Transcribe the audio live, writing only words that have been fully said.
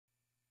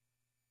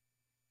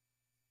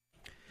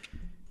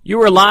You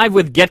are live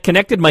with Get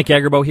Connected. Mike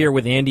Agerbo here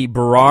with Andy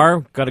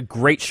Barrar. Got a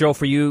great show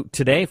for you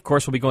today. Of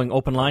course, we'll be going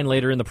open line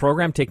later in the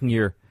program, taking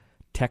your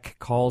tech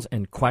calls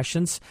and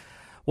questions.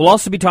 We'll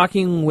also be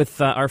talking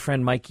with our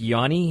friend Mike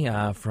Yanni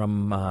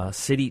from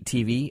City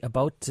TV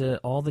about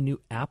all the new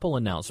Apple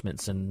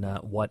announcements and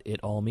what it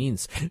all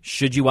means.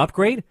 Should you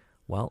upgrade?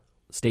 Well,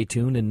 stay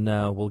tuned and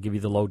we'll give you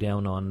the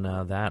lowdown on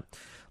that.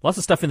 Lots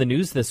of stuff in the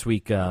news this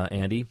week,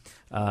 Andy.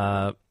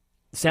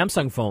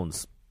 Samsung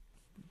phones.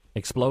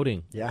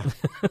 Exploding. Yeah.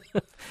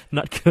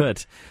 Not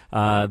good.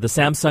 The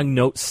Samsung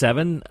Note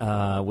 7,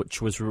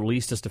 which was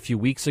released just a few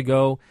weeks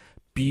ago.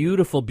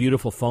 Beautiful,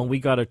 beautiful phone.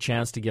 We got a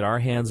chance to get our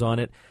hands on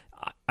it.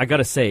 I got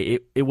to say,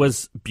 it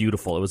was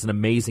beautiful. It was an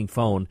amazing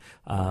phone,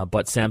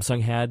 but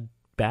Samsung had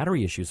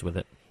battery issues with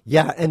it.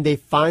 Yeah, and they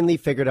finally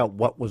figured out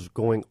what was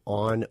going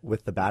on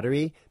with the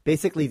battery.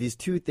 Basically, these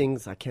two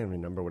things, I can't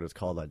remember what it's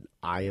called, an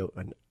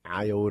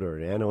iode or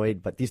an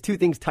anoid, but these two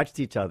things touched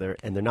each other,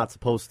 and they're not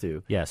supposed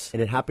to. Yes.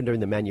 And it happened during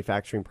the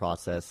manufacturing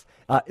process.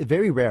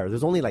 Very rare.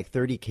 There's only like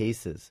 30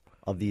 cases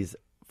of these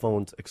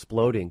phones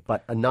exploding,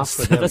 but enough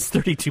for them. That's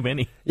 30 too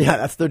many. Yeah,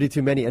 that's 30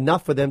 too many.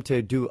 Enough for them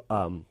to do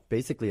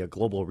basically a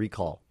global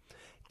recall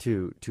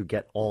to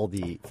get all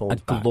the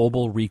phones back. A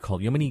global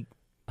recall. You know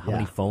how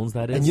many phones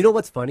that is? And you know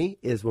what's funny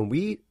is when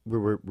we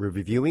were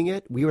reviewing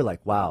it, we were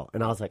like, wow.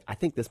 And I was like, I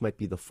think this might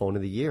be the phone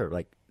of the year,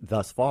 like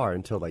thus far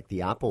until like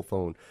the Apple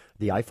phone,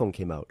 the iPhone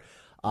came out.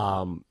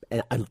 And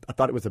I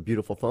thought it was a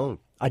beautiful phone.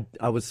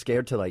 I was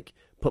scared to like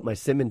put my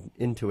SIM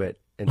into it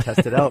and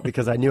test it out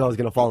because I knew I was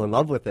going to fall in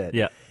love with it.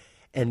 Yeah.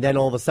 And then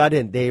all of a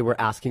sudden they were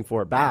asking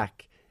for it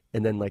back.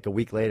 And then like a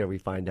week later we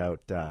find out,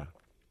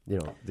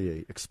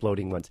 the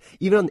exploding ones.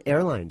 Even on the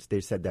airlines,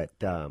 they said that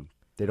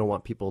they don't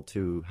want people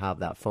to have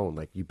that phone.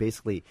 Like you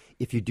basically,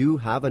 if you do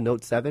have a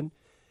Note 7,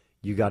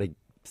 you got to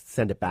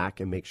send it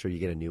back and make sure you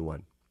get a new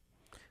one.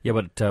 Yeah,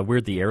 but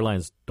weird the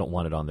airlines don't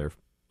want it on their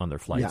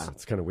flights. Yeah,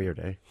 it's kind of weird,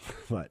 eh?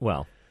 But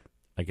well,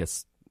 I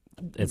guess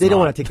they don't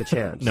want to take the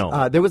chance.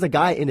 No. There was a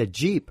guy in a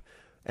Jeep,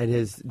 and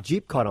his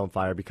Jeep caught on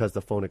fire because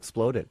the phone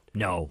exploded.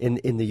 No.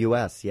 In the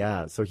U.S.,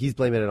 yeah. So he's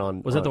blaming it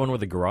on... Was that the one where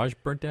the garage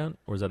burnt down,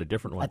 or was that a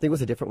different one? I think it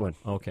was a different one.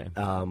 Okay.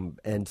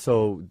 And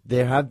so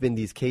there have been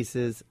these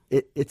cases.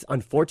 It's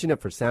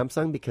unfortunate for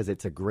Samsung because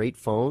it's a great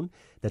phone.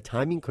 The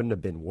timing couldn't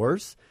have been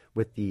worse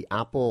with the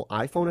Apple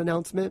iPhone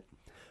announcement.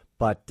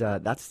 But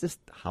that's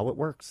just how it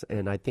works.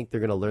 And I think they're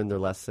going to learn their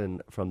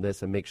lesson from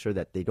this and make sure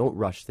that they don't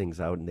rush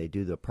things out and they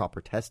do the proper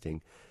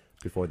testing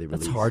before they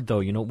release. That's hard, though.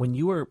 You know, when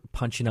you are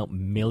punching out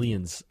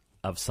millions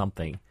of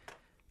something,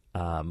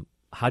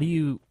 how do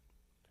you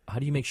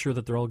make sure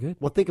that they're all good?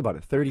 Well, think about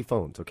it. 30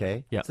 phones,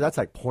 okay? Yeah. So that's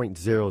like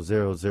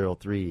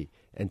 0.0003,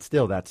 and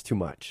still that's too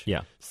much.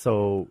 Yeah.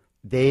 So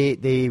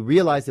they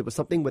realized it was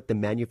something with the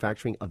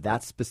manufacturing of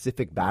that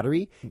specific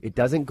battery. It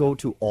doesn't go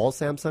to all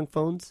Samsung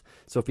phones.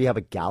 So if you have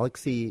a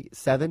Galaxy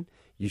 7,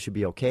 you should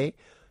be okay.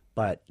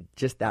 But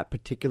just that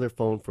particular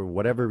phone, for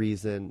whatever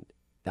reason,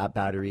 that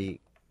battery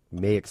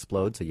may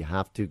explode, so you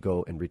have to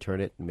go and return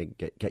it and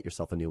get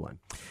yourself a new one.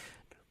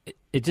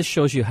 It just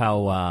shows you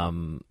how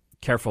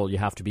careful you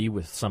have to be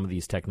with some of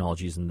these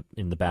technologies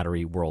in the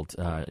battery world.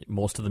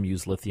 Most of them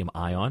use lithium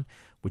ion,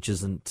 which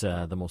isn't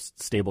the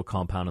most stable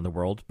compound in the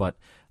world, but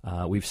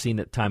we've seen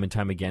it time and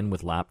time again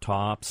with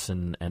laptops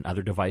and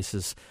other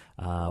devices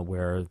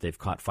where they've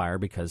caught fire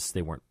because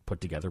they weren't put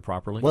together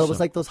properly. Well, it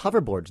was like those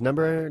hoverboards,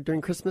 remember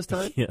during Christmas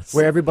time? Yes.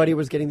 Where everybody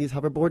was getting these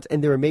hoverboards,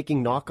 and they were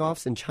making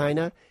knockoffs in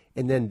China,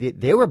 and then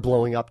they were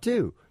blowing up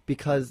too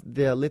because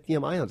the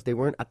lithium ions, they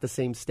weren't at the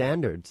same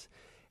standards.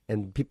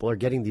 And people are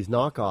getting these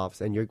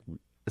knockoffs, and you're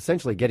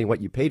essentially getting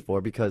what you paid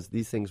for because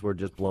these things were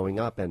just blowing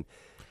up. And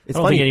it's I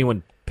don't funny. think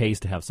anyone pays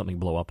to have something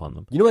blow up on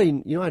them. You know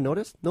what I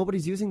noticed?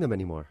 Nobody's using them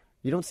anymore.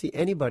 You don't see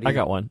anybody. I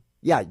got one.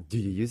 Yeah. Do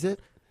you use it?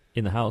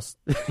 In the house.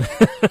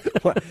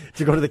 What,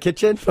 to go to the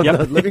kitchen from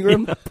the living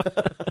room?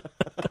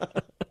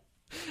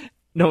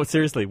 No,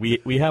 seriously.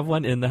 We have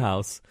one in the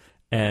house,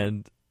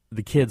 and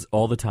the kids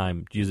all the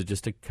time use it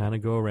just to kind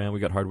of go around. We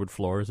got hardwood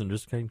floors and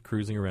just kind of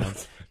cruising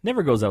around.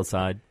 Never goes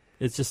outside.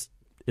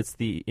 It's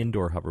the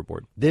indoor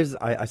hoverboard.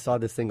 I saw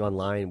this thing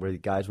online where the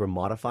guys were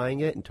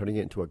modifying it and turning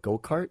it into a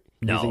go-kart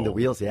No. using the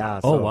wheels.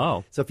 Yeah. Oh,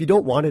 wow. So if you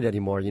don't want it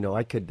anymore,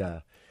 I could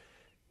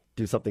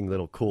do something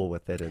little cool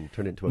with it and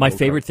turn it into a My go-kart.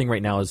 favorite thing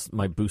right now is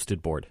my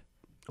boosted board.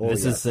 Oh,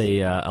 this yes. is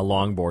a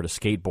longboard, a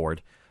skateboard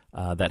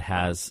that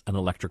has an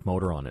electric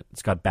motor on it.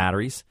 It's got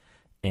batteries,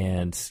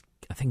 and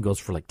I think it goes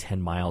for like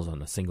 10 miles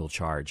on a single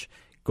charge.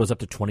 It goes up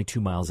to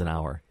 22 miles an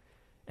hour,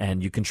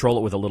 and you control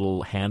it with a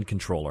little hand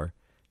controller.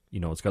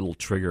 It's got a little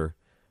trigger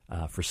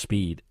for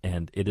speed,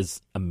 and it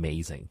is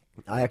amazing.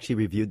 I actually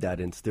reviewed that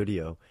in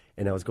studio,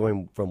 and I was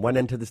going from one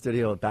end to the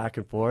studio back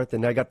and forth,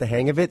 and I got the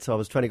hang of it, so I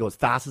was trying to go as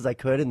fast as I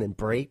could and then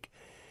brake.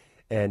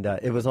 And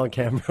it was on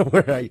camera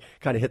where I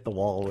kind of hit the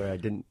wall where I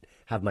didn't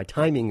have my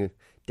timing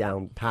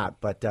down pat.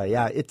 But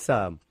yeah, it's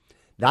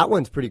that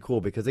one's pretty cool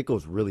because it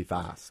goes really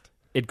fast.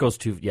 It goes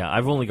to,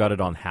 I've only got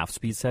it on half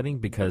speed setting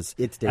because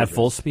It's at dangerous.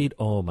 full speed,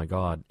 oh my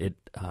God, it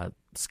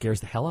scares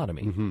the hell out of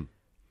me. Mm-hmm.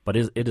 But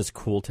it is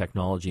cool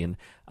technology. And,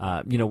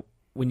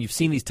 when you've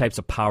seen these types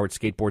of powered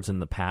skateboards in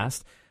the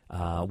past,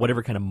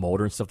 whatever kind of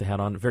motor and stuff they had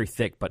on, very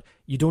thick, but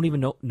you don't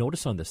even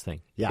notice on this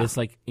thing. Yeah. It's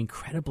like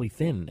incredibly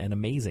thin and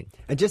amazing.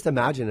 And just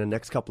imagine in the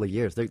next couple of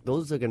years,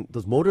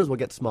 those motors will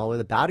get smaller,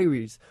 the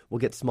batteries will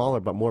get smaller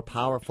but more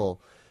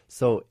powerful.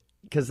 So,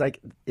 because like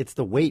it's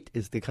the weight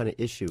is the kind of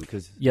issue.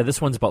 Yeah, this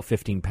one's about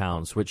 15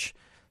 pounds, which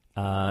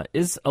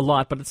is a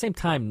lot, but at the same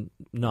time,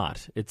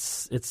 not.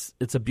 It's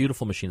a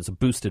beautiful machine. It's a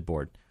boosted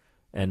board,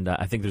 and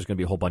I think there's going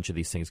to be a whole bunch of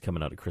these things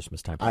coming out at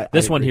Christmas time.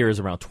 This one here is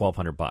around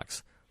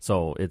 $1,200,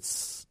 so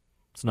it's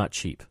not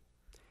cheap.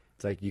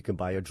 It's like you can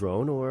buy a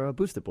drone or a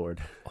boosted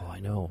board. Oh, I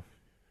know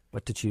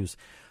what to choose.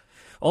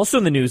 Also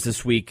in the news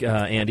this week,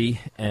 Andy,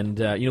 and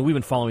we've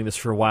been following this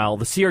for a while.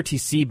 The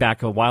CRTC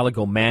back a while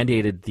ago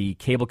mandated the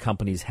cable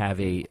companies have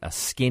a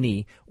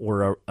skinny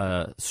or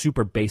a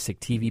super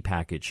basic TV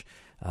package.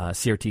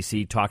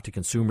 CRTC talked to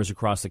consumers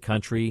across the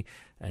country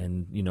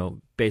and,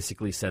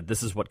 basically said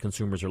this is what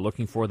consumers are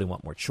looking for. They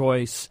want more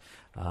choice.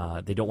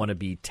 They don't want to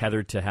be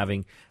tethered to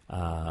having,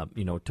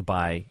 to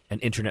buy an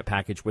internet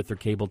package with their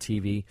cable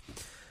TV.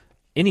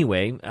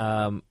 Anyway,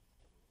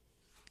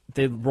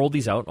 they rolled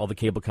these out, all the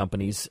cable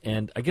companies,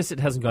 and I guess it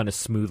hasn't gone as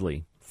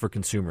smoothly for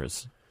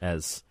consumers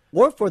as...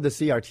 Or for the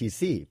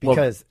CRTC,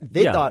 because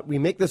they thought we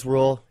make this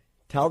rule,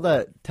 tell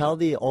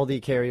all the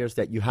carriers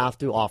that you have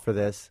to offer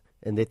this,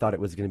 and they thought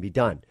it was going to be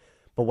done.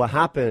 But what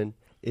happened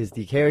is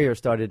the carrier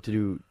started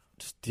to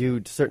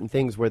do certain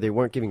things where they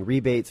weren't giving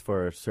rebates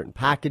for certain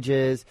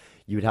packages.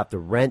 You would have to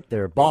rent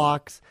their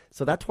box.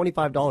 So that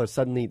 $25,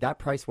 suddenly that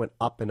price went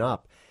up and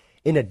up.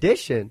 In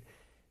addition,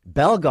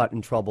 Bell got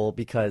in trouble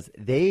because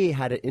they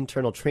had an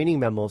internal training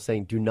memo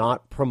saying do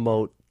not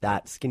promote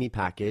that skinny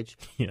package.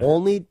 Yeah.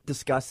 Only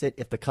discuss it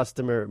if the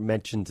customer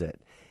mentions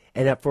it.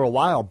 And for a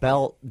while,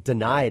 Bell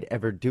denied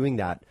ever doing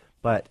that.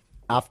 But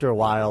after a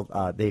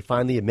while, they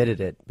finally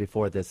admitted it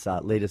before this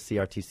latest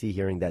CRTC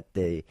hearing that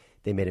they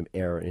made an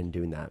error in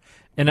doing that.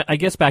 And I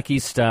guess back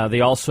east,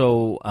 they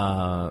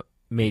also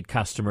made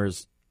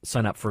customers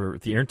sign up for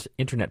the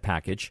internet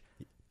package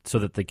so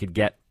that they could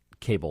get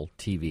cable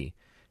TV.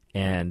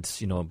 And,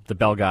 the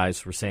Bell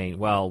guys were saying,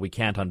 well, we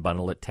can't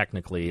unbundle it.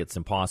 Technically, it's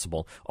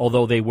impossible.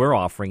 Although they were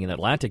offering in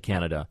Atlantic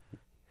Canada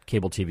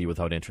cable TV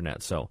without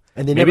internet. So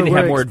maybe they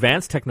have more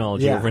advanced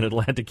technology over in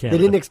Atlantic Canada.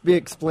 They didn't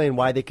explain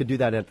why they could do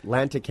that in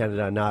Atlantic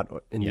Canada and not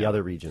in the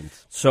other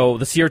regions. So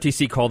the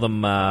CRTC called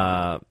them,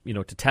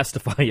 to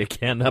testify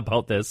again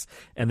about this.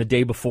 And the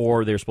day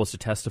before they were supposed to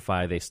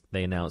testify,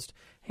 they announced,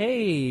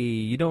 hey,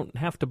 you don't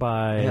have to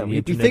buy the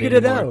internet we figured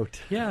anymore. it out.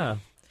 Yeah.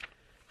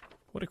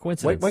 What a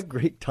coincidence. What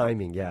great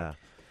timing, yeah.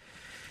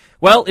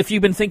 Well, if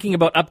you've been thinking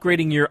about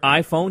upgrading your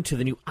iPhone to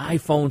the new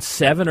iPhone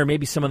 7 or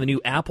maybe some of the new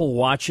Apple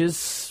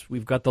Watches,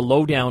 we've got the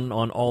lowdown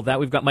on all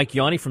that. We've got Mike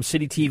Yanni from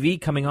City TV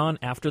coming on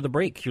after the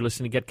break. You're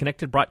listening to Get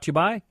Connected, brought to you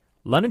by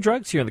London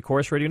Drugs here on the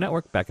Chorus Radio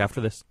Network. Back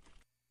after this.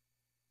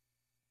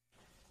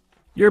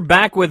 You're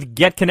back with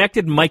Get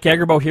Connected. Mike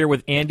Agerbo here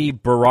with Andy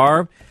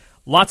Barrar.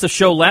 Lots of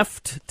show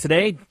left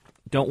today.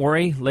 Don't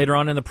worry, later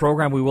on in the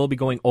program we will be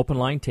going open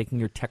line, taking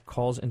your tech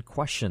calls and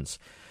questions.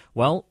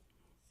 Well,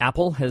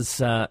 Apple has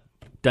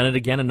done it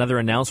again, another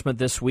announcement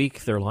this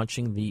week. They're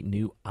launching the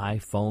new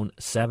iPhone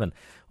 7.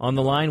 On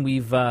the line,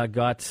 we've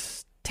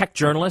got tech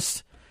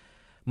journalist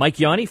Mike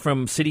Yanni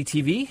from City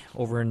TV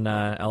over in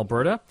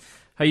Alberta.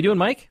 How you doing,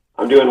 Mike?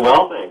 I'm doing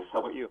well, thanks. How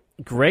about you?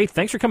 Great.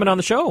 Thanks for coming on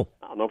the show.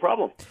 No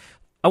problem.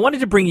 I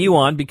wanted to bring you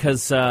on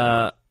because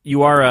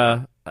you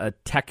are a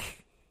tech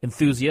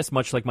enthusiast,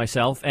 much like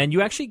myself, and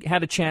you actually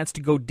had a chance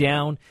to go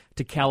down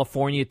to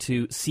California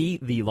to see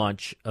the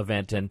launch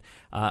event. And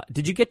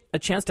did you get a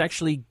chance to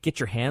actually get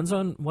your hands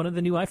on one of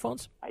the new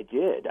iPhones? I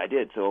did.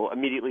 So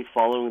immediately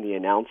following the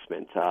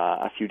announcement,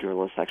 a few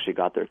journalists actually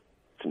got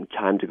some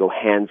time to go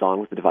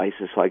hands-on with the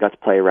devices, so I got to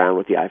play around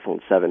with the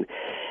iPhone 7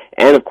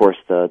 and, of course,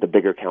 the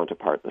bigger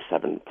counterpart, the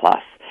 7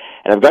 Plus.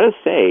 And I've got to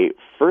say,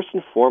 first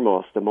and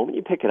foremost, the moment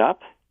you pick it up,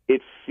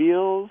 it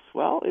feels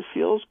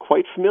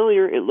quite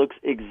familiar. It looks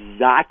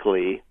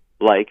exactly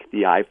like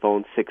the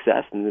iPhone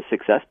 6S and the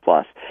 6S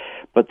Plus,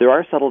 but there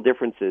are subtle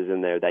differences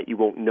in there that you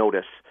won't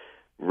notice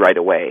right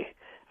away.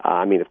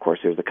 Of course,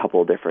 there's a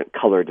couple of different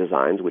color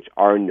designs which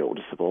are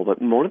noticeable,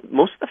 but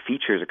most of the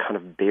features are kind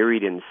of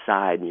buried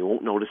inside, and you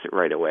won't notice it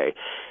right away.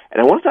 And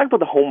I want to talk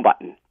about the home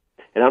button.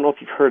 And I don't know if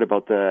you've heard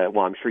about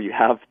I'm sure you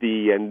have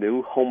the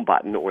new home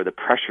button, or the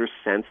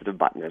pressure-sensitive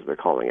button, as they're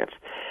calling it.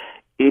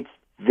 It's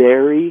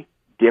very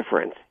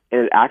different,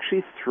 and it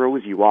actually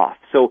throws you off.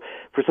 So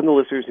for some of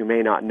the listeners who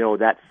may not know,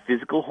 that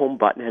physical home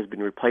button has been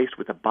replaced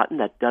with a button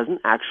that doesn't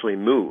actually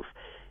move.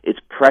 It's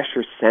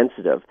pressure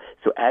sensitive.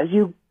 So as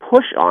you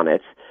push on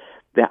it,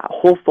 the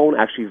whole phone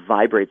actually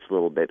vibrates a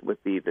little bit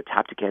with the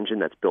Taptic engine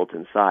that's built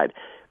inside.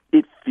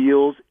 It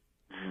feels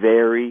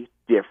very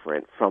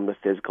different from the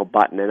physical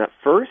button. And at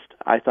first,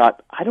 I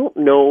thought, I don't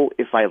know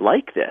if I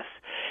like this.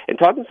 And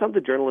talking to some of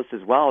the journalists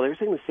as well, they were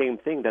saying the same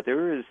thing, that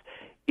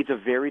it's a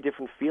very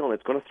different feel, and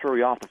it's going to throw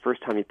you off the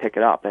first time you pick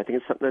it up. And I think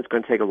it's something that's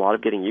going to take a lot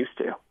of getting used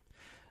to.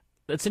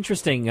 That's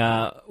interesting.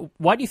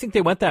 Why do you think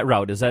they went that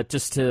route? Is that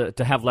just to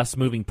have less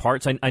moving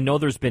parts? I know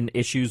there's been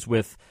issues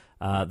with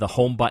the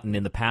home button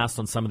in the past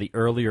on some of the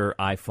earlier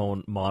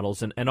iPhone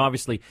models, and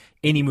obviously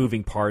any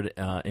moving part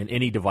in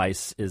any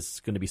device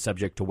is going to be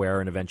subject to wear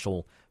and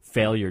eventual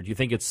failure. Do you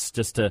think it's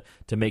just to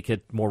make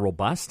it more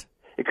robust?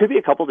 It could be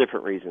a couple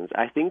different reasons.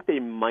 I think they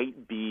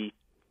might be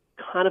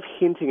kind of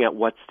hinting at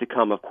what's to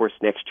come. Of course,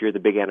 next year, the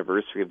big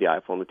anniversary of the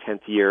iPhone, the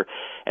 10th year,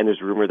 and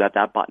there's rumor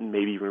that button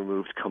may be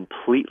removed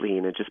completely,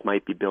 and it just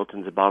might be built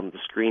into the bottom of the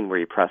screen where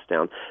you press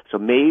down. So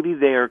maybe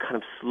they're kind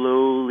of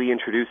slowly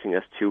introducing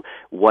us to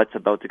what's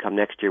about to come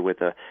next year with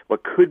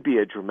what could be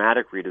a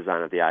dramatic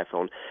redesign of the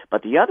iPhone.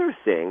 But the other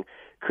thing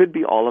could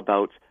be all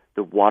about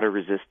the water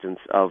resistance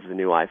of the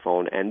new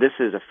iPhone, and this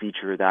is a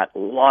feature that a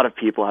lot of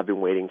people have been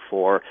waiting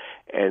for,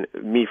 and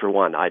me for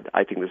one, I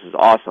think this is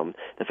awesome.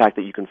 The fact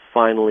that you can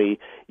finally,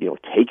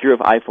 take your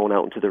iPhone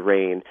out into the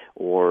rain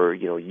or,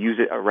 use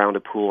it around a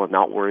pool and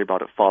not worry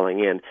about it falling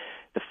in.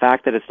 The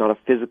fact that it's not a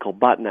physical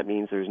button, that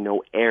means there's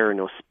no air,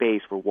 no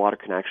space where water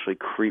can actually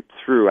creep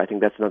through. I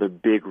think that's another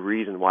big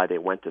reason why they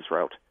went this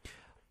route.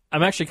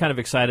 I'm actually kind of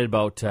excited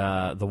about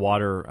the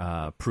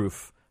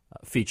waterproof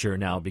feature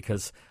now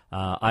because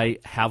I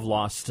have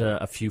lost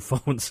a few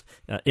phones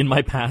in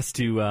my past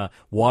to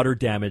water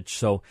damage.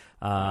 So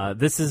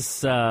this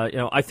is,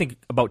 I think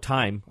about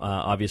time,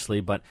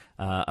 obviously, but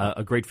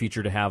a great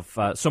feature to have.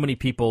 So many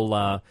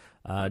people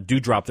do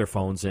drop their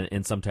phones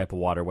in some type of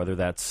water, whether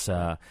that's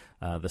the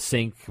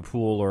sink,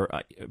 pool, or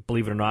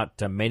believe it or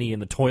not, many in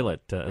the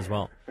toilet as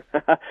well.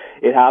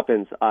 It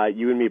happens.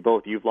 You and me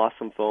both. You've lost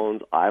some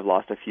phones. I've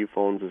lost a few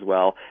phones as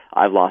well.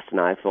 I've lost an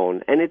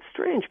iPhone. And it's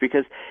strange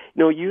because,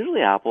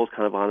 usually Apple's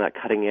kind of on that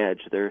cutting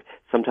edge. They're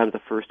sometimes the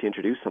first to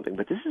introduce something.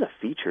 But this is a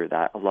feature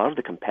that a lot of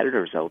the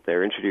competitors out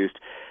there introduced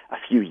a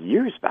few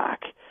years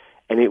back.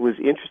 And it was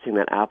interesting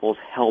that Apple's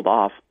held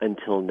off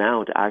until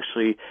now to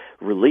actually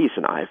release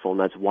an iPhone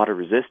that's water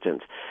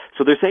resistant.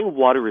 So they're saying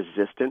water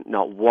resistant,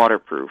 not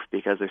waterproof,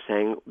 because they're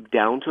saying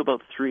down to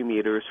about 3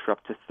 meters for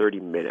up to 30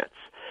 minutes.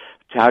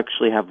 To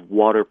actually have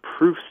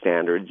waterproof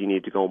standards, you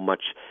need to go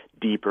much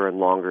deeper and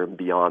longer and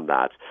beyond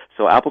that.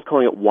 So Apple's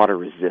calling it water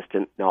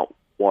resistant, not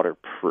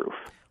waterproof.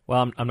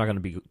 Well, I'm not going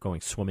to be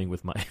going swimming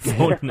with my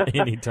phone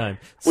anytime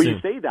soon. Well,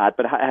 you say that,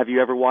 but have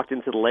you ever walked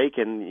into the lake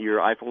and your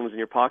iPhone was in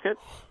your pocket?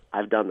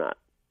 I've done that.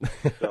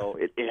 So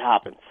it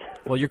happens.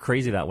 Well, you're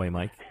crazy that way,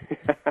 Mike.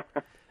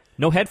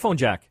 No headphone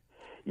jack.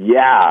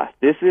 Yeah,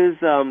 this is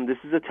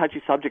a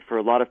touchy subject for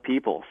a lot of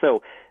people.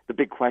 So the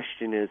big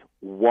question is,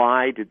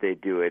 why did they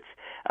do it?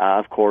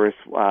 Of course,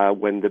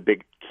 when the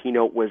big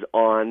keynote was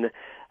on,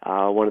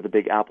 one of the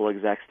big Apple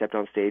execs stepped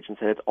on stage and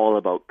said it's all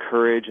about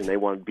courage, and they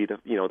want to be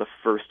the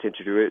first to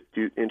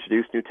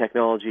introduce new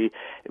technology.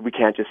 We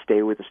can't just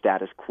stay with the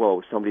status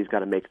quo. Somebody's got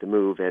to make the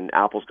move, and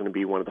Apple's going to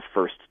be one of the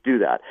first to do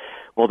that.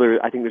 Well,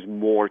 I think there's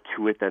more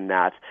to it than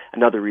that.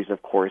 Another reason,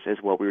 of course, is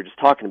what we were just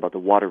talking about, the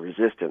water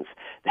resistance.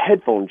 The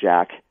headphone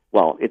jack,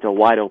 well, it's a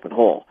wide open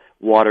hole.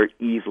 Water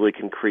easily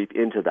can creep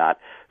into that.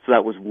 So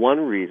that was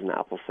one reason,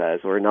 Apple says,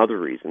 or another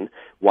reason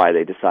why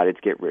they decided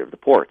to get rid of the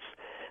ports.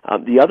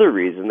 The other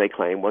reason they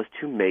claim was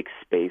to make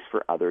space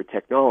for other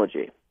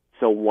technology.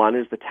 So one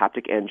is the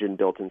Taptic engine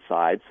built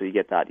inside, so you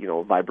get that,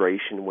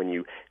 vibration when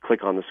you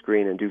click on the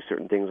screen and do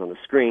certain things on the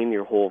screen.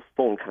 Your whole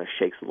phone kind of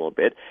shakes a little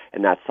bit,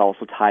 and that's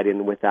also tied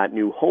in with that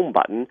new home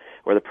button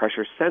or the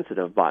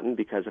pressure-sensitive button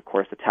because, of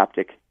course, the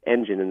Taptic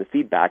engine and the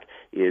feedback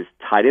is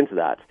tied into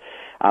that.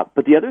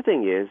 But the other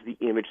thing is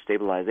the image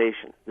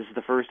stabilization. This is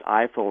the first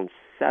iPhone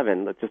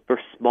 7, that's the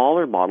first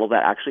smaller model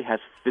that actually has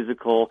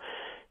physical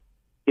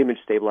image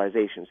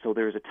stabilization. So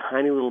there's a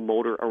tiny little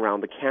motor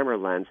around the camera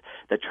lens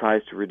that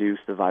tries to reduce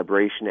the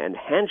vibration and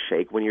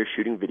handshake when you're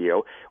shooting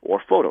video or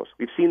photos.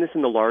 We've seen this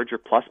in the larger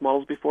Plus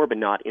models before, but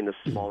not in the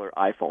smaller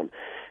iPhone.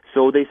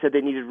 So they said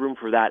they needed room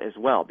for that as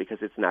well because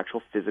it's an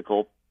actual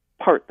physical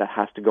part that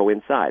has to go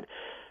inside.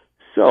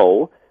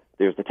 So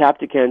there's the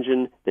Taptic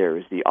engine,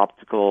 there's the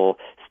optical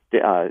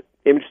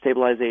image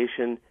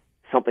stabilization.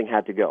 Something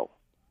had to go.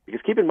 Because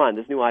keep in mind,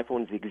 this new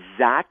iPhone is the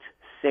exact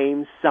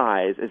same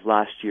size as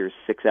last year's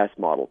 6S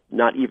model,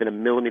 not even a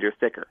millimeter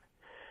thicker.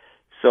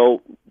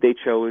 So they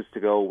chose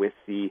to go with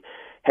the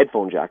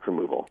headphone jack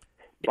removal.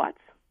 But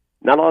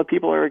not a lot of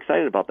people are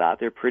excited about that.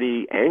 They're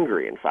pretty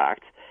angry, in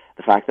fact,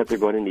 the fact that they're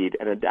going to need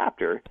an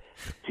adapter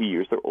to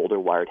use their older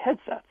wired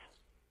headsets.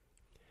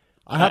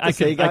 I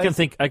can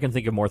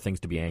think of more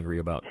things to be angry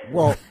about.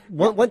 Well,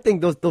 one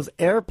thing, those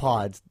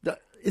AirPods,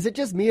 is it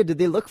just me or did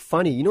they look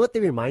funny? You know what they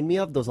remind me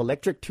of? Those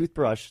electric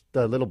toothbrush,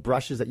 the little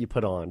brushes that you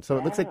put on. So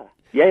it looks like...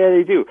 Yeah,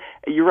 they do.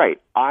 You're right.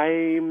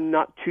 I'm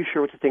not too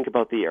sure what to think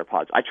about the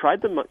AirPods. I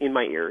tried them in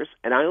my ears,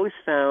 and I always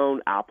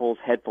found Apple's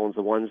headphones,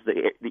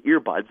 the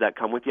earbuds that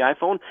come with the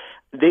iPhone,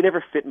 they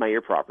never fit in my ear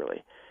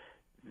properly.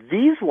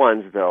 These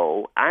ones,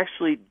 though,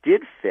 actually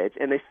did fit,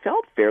 and they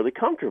felt fairly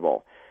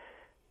comfortable.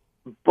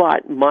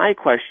 But my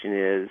question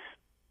is,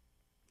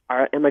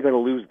 am I going to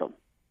lose them?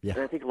 Yeah.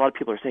 And I think a lot of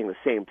people are saying the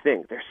same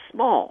thing. They're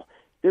small.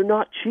 They're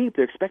not cheap.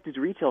 They're expected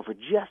to retail for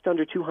just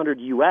under $200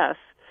 US.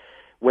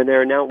 when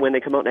they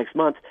come out next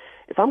month,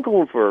 if I'm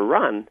going for a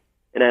run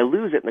and I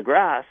lose it in the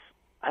grass,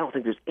 I don't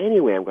think there's any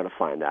way I'm going to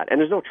find that. And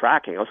there's no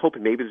tracking. I was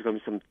hoping maybe there's going to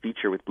be some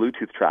feature with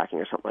Bluetooth tracking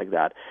or something like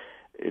that.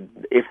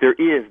 If there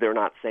is, they're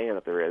not saying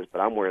that there is, but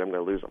I'm worried I'm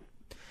going to lose them.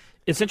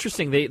 It's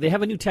interesting. They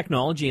have a new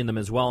technology in them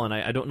as well, and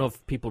I don't know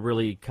if people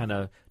really kind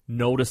of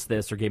noticed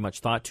this or gave much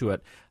thought to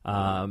it.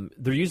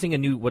 They're using a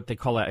new, what they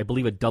call, I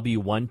believe, a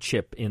W1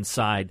 chip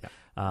inside.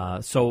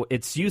 So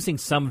it's using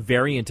some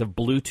variant of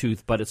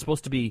Bluetooth, but it's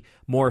supposed to be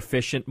more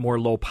efficient, more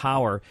low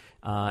power,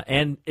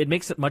 and it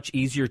makes it much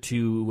easier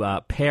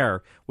to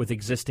pair with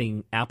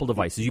existing Apple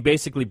devices. You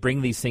basically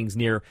bring these things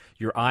near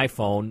your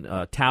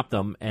iPhone, tap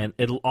them, and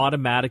it'll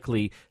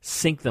automatically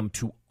sync them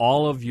to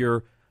all of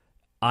your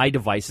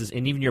iDevices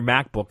and even your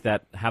MacBook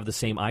that have the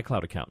same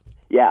iCloud account.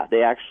 Yeah,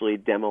 they actually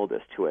demoed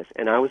this to us,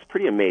 and I was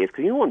pretty amazed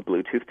because when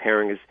Bluetooth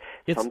pairing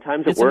is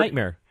sometimes it works, a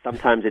nightmare.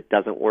 Sometimes it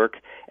doesn't work,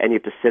 and you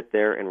have to sit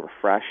there and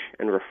refresh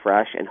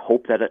and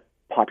hope that it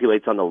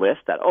populates on the list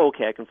that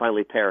okay, I can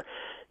finally pair.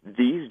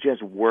 These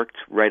just worked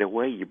right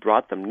away. You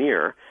brought them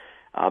near,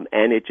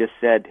 and it just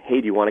said, "Hey,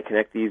 do you want to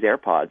connect these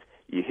AirPods?"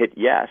 You hit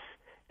yes,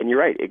 and you're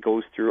right. It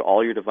goes through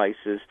all your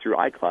devices through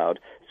iCloud.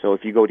 So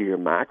if you go to your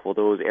Mac, well,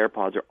 those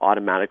AirPods are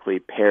automatically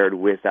paired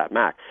with that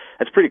Mac.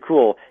 That's pretty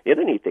cool. The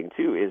other neat thing,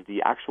 too, is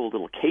the actual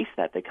little case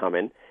that they come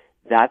in.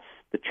 That's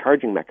the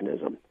charging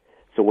mechanism.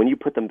 So when you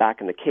put them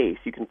back in the case,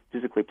 you can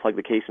physically plug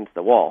the case into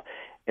the wall,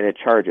 and it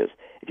charges.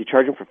 If you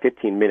charge them for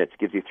 15 minutes, it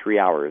gives you 3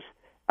 hours.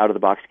 Out of the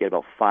box, you get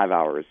about 5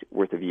 hours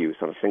worth of use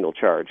on a single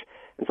charge.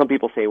 And some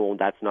people say, well,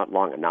 that's not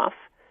long enough,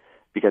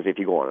 because if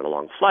you go on a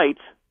long flight,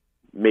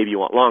 maybe you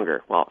want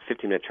longer. Well,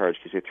 15-minute charge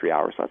gives you 3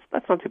 hours, so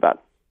that's not too bad.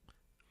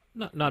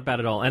 Not bad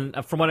at all. And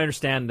from what I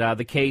understand,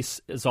 the case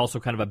is also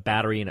kind of a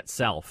battery in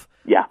itself.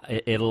 Yeah.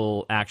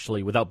 It'll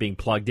actually, without being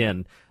plugged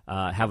in,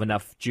 have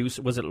enough juice.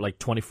 Was it like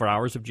 24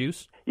 hours of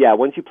juice? Yeah,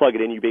 once you plug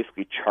it in, you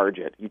basically charge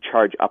it. You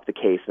charge up the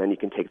case, and then you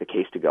can take the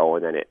case to go,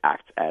 and then it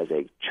acts as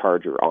a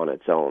charger on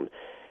its own.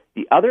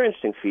 The other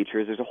interesting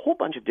feature is there's a whole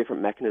bunch of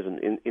different mechanisms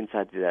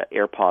inside the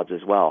AirPods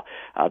as well.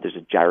 There's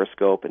a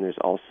gyroscope, and there's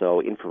also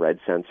infrared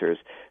sensors,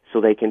 so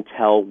they can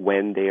tell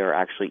when they are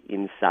actually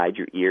inside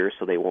your ear,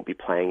 so they won't be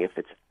playing if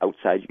it's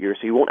outside your ear,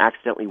 so you won't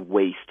accidentally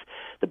waste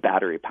the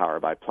battery power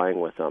by playing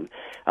with them.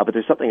 But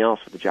there's something else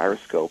with the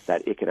gyroscope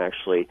that it can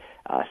actually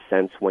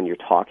sense when you're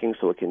talking,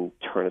 so it can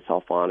turn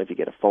itself on if you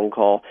get a phone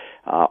call.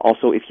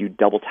 Also, if you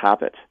double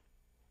tap it,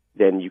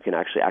 then you can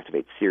actually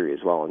activate Siri as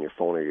well on your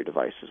phone or your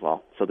device as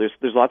well. So there's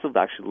lots of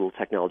actually little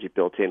technology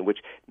built in, which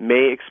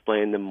may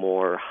explain the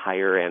more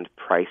higher-end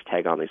price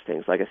tag on these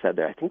things. Like I said,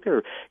 I think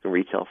they're in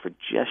retail for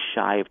just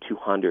shy of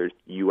 $200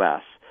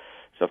 US.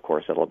 So, of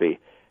course, it'll be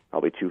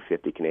probably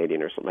 $250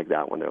 Canadian or something like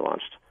that when they're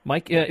launched.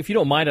 Mike, if you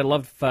don't mind, I'd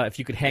love if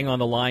you could hang on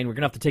the line. We're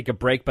going to have to take a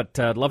break, but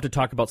I'd love to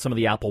talk about some of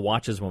the Apple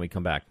Watches when we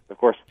come back. Of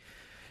course.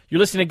 You're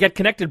listening to Get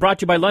Connected, brought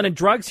to you by London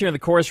Drugs here on the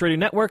Chorus Radio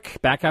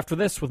Network. Back after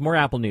this with more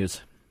Apple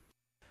news.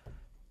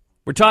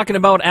 We're talking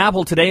about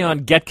Apple today on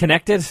Get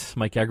Connected.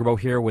 Mike Agerbo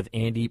here with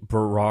Andy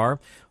Barrar.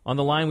 On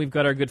the line, we've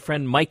got our good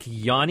friend Mike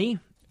Yanni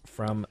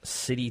from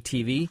City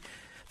TV.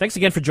 Thanks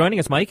again for joining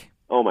us, Mike.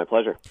 Oh, my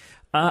pleasure.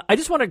 I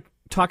just want to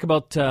talk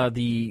about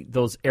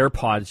those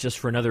AirPods just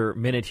for another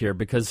minute here,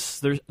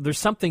 because there's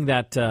something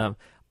that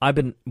I've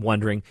been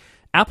wondering.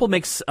 Apple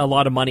makes a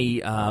lot of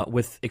money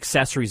with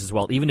accessories as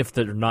well, even if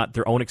they're not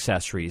their own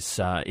accessories.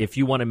 If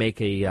you want to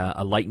make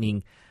a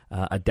Lightning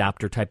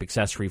adapter type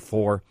accessory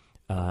for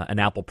an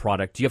Apple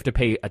product, you have to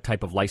pay a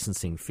type of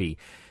licensing fee.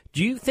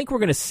 Do you think we're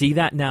going to see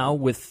that now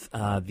with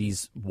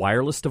these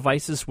wireless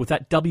devices? With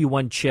that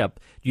W1 chip,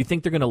 do you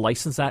think they're going to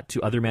license that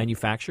to other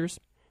manufacturers?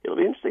 It'll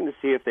be interesting to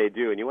see if they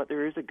do. And you know what?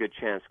 There is a good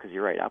chance, because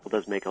you're right, Apple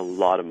does make a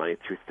lot of money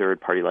through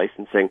third-party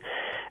licensing.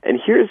 And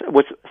here's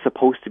what's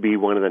supposed to be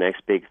one of the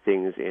next big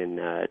things in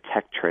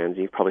tech trends.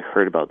 You've probably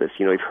heard about this.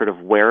 You know, you've heard of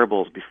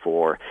wearables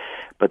before,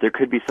 but there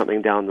could be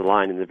something down the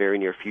line in the very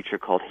near future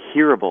called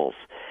hearables,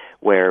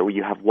 where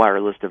you have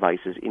wireless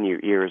devices in your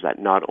ears that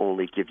not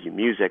only give you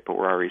music, but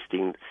we're already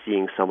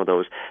seeing some of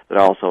those that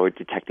also are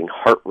detecting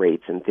heart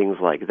rates and things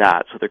like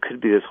that. So there could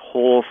be this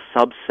whole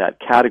subset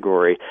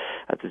category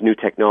of this new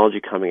technology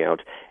coming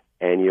out.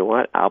 And you know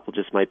what? Apple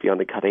just might be on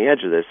the cutting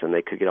edge of this, and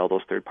they could get all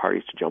those third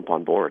parties to jump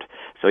on board.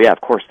 So yeah, of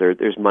course,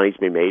 there's money to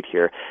be made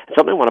here. And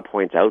something I want to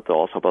point out, though,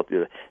 also about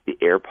the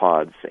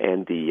AirPods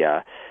and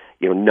the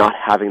not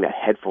having that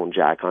headphone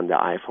jack on the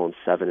iPhone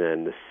 7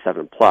 and the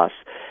 7 Plus.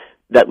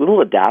 That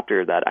little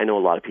adapter that I know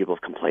a lot of people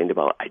have complained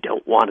about, I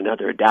don't want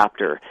another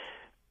adapter,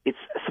 it's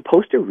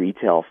supposed to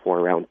retail for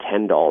around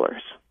 $10.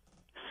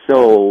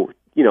 So,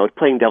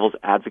 playing devil's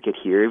advocate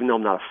here, even though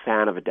I'm not a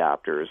fan of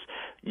adapters,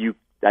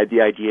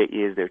 the idea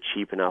is they're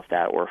cheap enough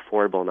or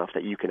affordable enough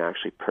that you can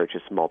actually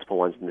purchase multiple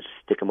ones and just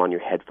stick them on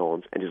your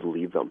headphones and just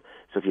leave them.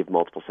 So if you have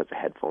multiple sets of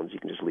headphones, you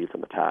can just leave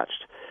them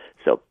attached.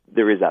 So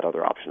there is that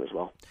other option as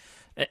well.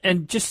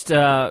 And just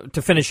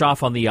to finish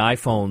off on the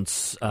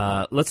iPhones,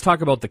 let's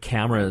talk about the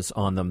cameras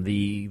on them.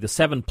 The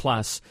 7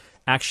 Plus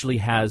actually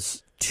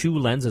has 2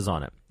 lenses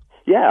on it.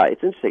 Yeah,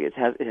 it's interesting. It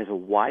has a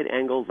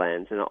wide-angle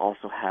lens, and it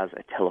also has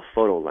a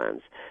telephoto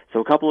lens. So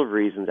a couple of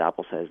reasons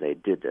Apple says they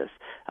did this.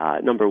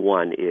 Number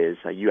one is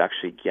you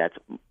actually get,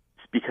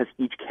 because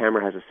each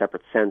camera has a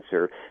separate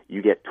sensor,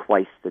 you get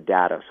twice the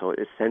data. So it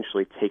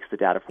essentially takes the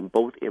data from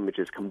both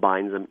images,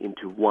 combines them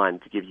into one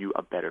to give you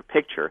a better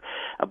picture.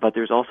 But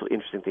there's also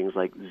interesting things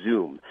like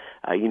zoom.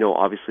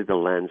 Obviously the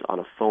lens on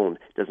a phone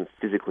doesn't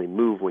physically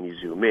move when you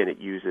zoom in. It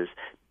uses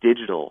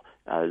digital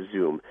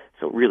zoom.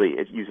 So really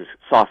it uses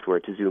software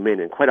to zoom in,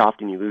 and quite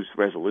often you lose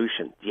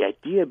resolution. The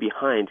idea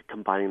behind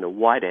combining the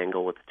wide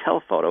angle with the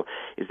telephoto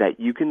is that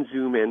you can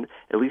zoom in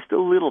at least a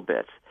little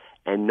bit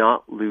and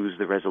not lose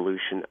the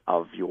resolution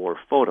of your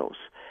photos.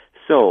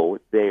 So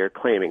they are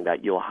claiming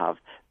that you'll have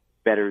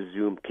better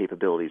zoom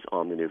capabilities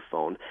on the new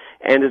phone.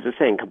 And as they're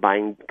saying,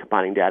 combining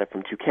data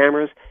from two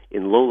cameras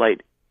in low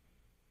light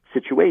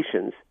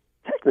situations,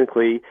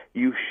 technically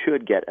you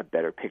should get a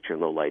better picture in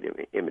low light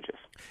images.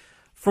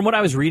 From what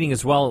I was reading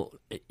as well,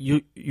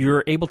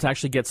 you're able to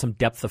actually get some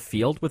depth of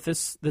field with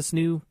this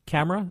new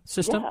camera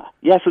system?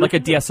 Yeah. So like a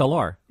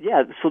DSLR.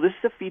 So this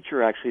is a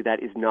feature actually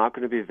that is not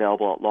going to be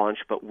available at launch,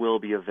 but will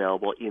be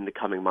available in the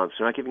coming months.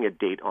 We're not giving a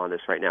date on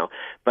this right now,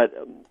 but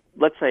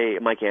let's say,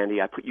 Mike,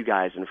 Andy, I put you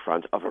guys in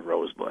front of a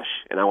rose bush,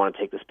 and I want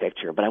to take this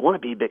picture, but I want to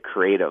be a bit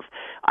creative.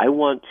 I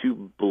want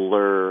to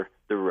blur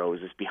the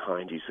roses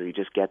behind you, so you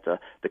just get the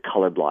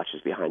color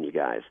blotches behind you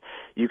guys.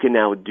 You can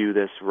now do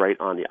this right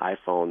on the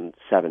iPhone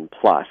 7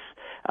 Plus.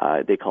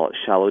 They call it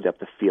shallow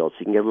depth of field, so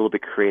you can get a little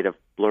bit creative,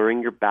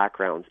 blurring your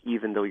backgrounds,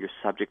 even though your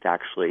subject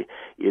actually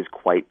is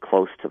quite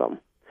close to them.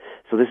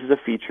 So this is a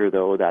feature,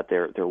 though, that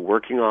they're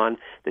working on.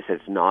 They said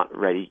it's not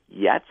ready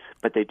yet,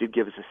 but they did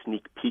give us a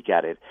sneak peek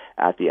at it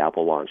at the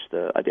Apple launch,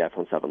 the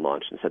iPhone 7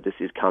 launch, and said this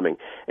is coming.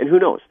 And who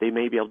knows, they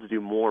may be able to do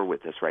more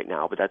with this right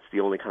now, but that's the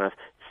only kind of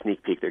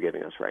sneak peek they're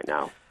giving us right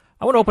now.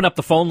 I want to open up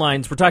the phone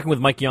lines. We're talking with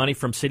Mike Yanni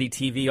from City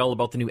TV all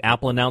about the new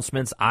Apple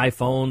announcements,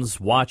 iPhones,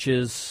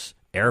 watches,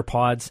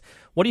 AirPods.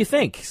 What do you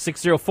think?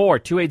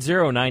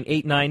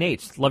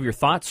 604-280-9898. Love your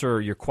thoughts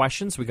or your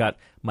questions. We got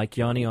Mike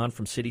Yanni on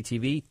from City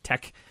TV,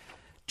 tech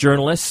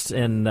journalist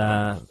and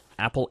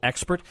Apple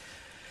expert.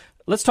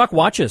 Let's talk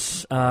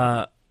watches.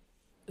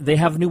 They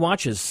have new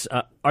watches.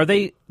 Are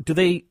they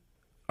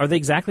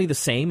exactly the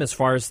same as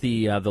far as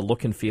the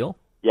look and feel?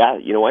 Yeah,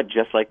 you know what?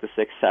 Just like the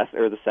 6S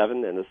or the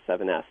 7 and the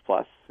 7S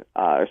Plus,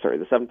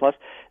 the 7 Plus,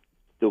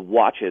 the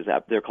watches,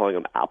 they're calling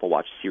them Apple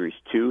Watch Series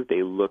 2.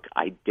 They look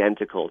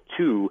identical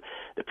to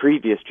the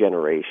previous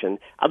generation,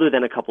 other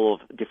than a couple of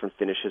different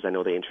finishes. I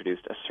know they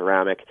introduced a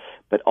ceramic,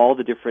 but all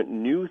the different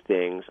new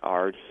things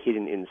are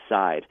hidden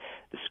inside.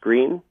 The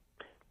screen,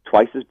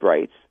 twice as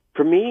bright.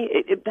 For me,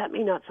 that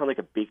may not sound like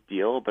a big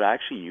deal, but I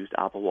actually used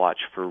Apple Watch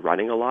for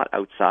running a lot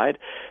outside.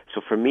 So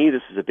for me,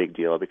 this is a big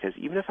deal because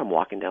even if I'm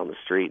walking down the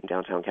street in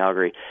downtown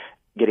Calgary,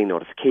 getting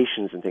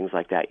notifications and things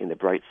like that in the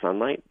bright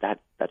sunlight, that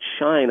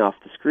shine off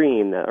the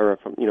screen or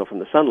from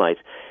the sunlight,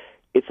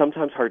 it's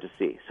sometimes hard to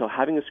see. So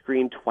having a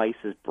screen twice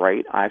as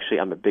bright,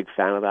 I'm a big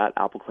fan of that.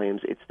 Apple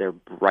claims it's their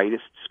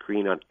brightest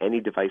screen on any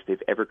device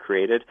they've ever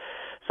created.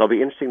 So it'll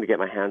be interesting to get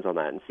my hands on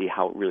that and see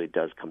how it really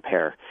does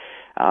compare.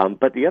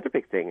 But the other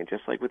big thing, and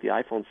just like with the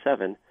iPhone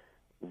 7,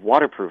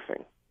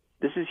 waterproofing.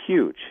 This is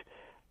huge.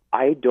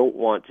 I don't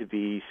want to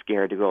be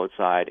scared to go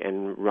outside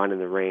and run in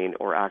the rain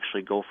or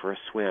actually go for a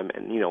swim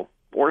and,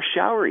 or a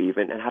shower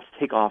even and have to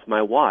take off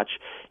my watch.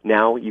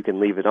 Now you can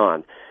leave it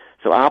on.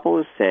 So Apple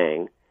is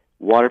saying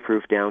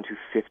waterproof down to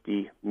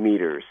 50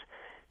 meters.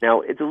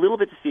 Now, it's a little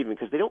bit deceiving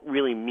because they don't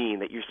really mean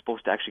that you're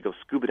supposed to actually go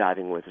scuba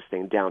diving with this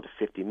thing down to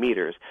 50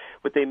 meters.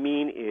 What they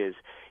mean is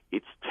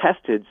it's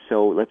tested,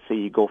 so let's say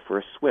you go for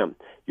a swim.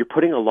 You're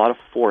putting a lot of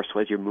force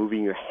as you're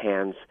moving your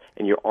hands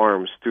and your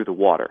arms through the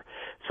water.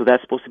 So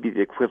that's supposed to be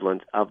the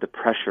equivalent of the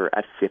pressure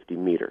at 50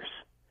 meters.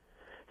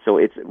 So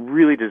it's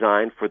really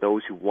designed for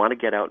those who want to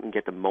get out and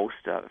get the most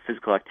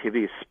physical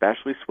activity,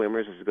 especially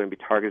swimmers. This is going to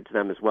be targeted to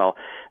them as well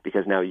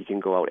because now you can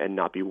go out and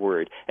not be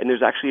worried. And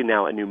there's actually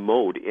now a new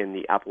mode in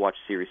the Apple Watch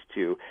Series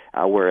 2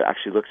 where it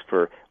actually looks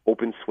for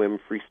open swim,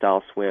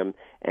 freestyle swim,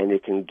 and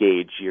it can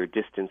gauge your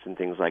distance and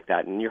things like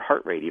that and your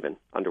heart rate even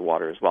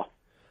underwater as well.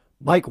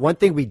 Mike, one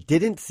thing we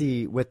didn't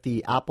see with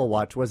the Apple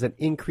Watch was an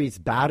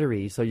increased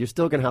battery, so you're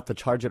still going to have to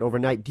charge it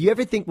overnight. Do you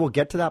ever think we'll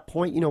get to that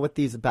point, with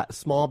these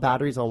small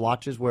batteries on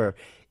watches where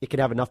it can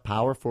have enough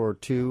power for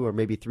 2 or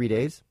maybe 3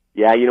 days?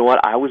 Yeah, you know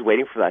what? I was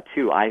waiting for that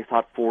too. I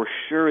thought for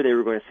sure they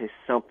were going to say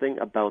something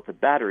about the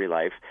battery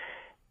life,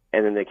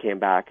 and then they came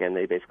back and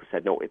they basically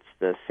said, no, it's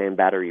the same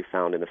battery you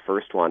found in the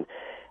first one.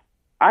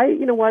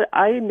 You know what?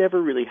 I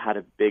never really had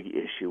a big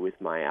issue with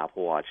my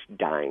Apple Watch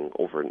dying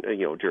over,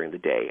 during the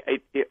day.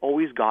 It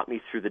always got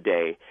me through the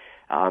day.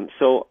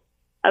 So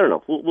I don't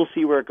know. We'll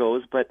see where it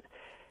goes. But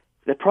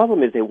the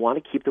problem is they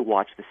want to keep the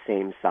watch the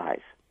same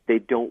size. They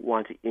don't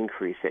want to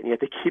increase it. And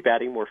yet they keep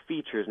adding more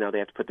features. Now they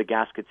have to put the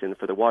gaskets in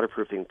for the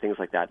waterproofing, things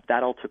like that.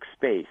 That all took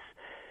space.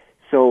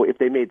 So if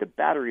they made the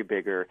battery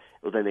bigger,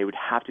 well, then they would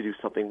have to do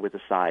something with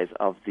the size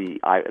of the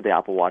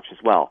Apple Watch as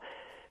well.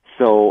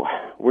 So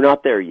we're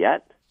not there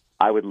yet.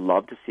 I would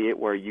love to see it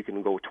where you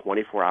can go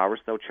 24 hours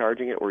without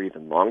charging it or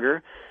even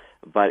longer.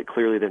 But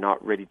clearly they're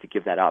not ready to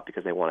give that up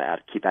because they want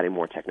to keep adding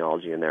more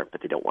technology in there,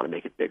 but they don't want to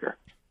make it bigger.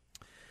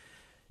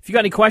 If you got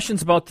any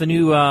questions about the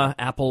new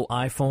Apple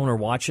iPhone or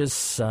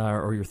watches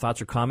or your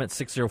thoughts or comments,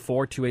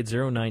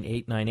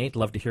 604-280-9898.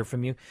 Love to hear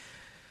from you.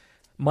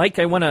 Mike,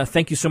 I want to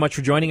thank you so much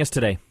for joining us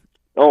today.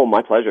 Oh,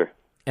 my pleasure.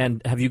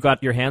 And have you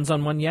got your hands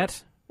on one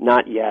yet?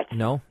 Not yet.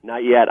 No?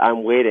 Not yet.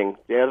 I'm waiting.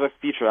 The other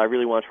feature I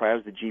really want to try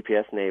is the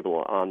GPS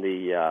enable on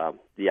the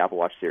Apple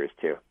Watch Series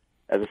 2.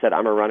 As I said,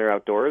 I'm a runner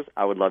outdoors.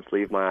 I would love to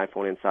leave my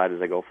iPhone inside as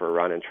I go for a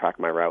run and track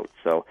my route.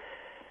 So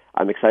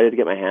I'm excited to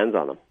get my hands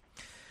on them.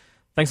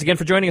 Thanks again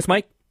for joining us,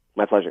 Mike.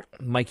 My pleasure.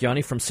 Mike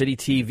Yanni from City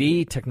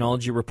TV,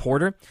 technology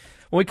reporter.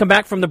 When we come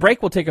back from the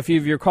break, we'll take a few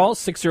of your calls,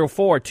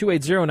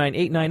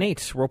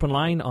 604-280-9898. We're open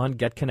line on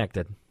Get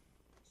Connected.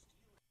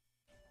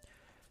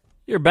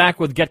 You're back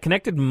with Get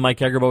Connected. Mike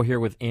Agerbo here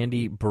with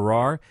Andy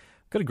Barrar.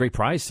 Got a great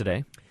prize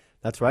today.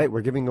 That's right.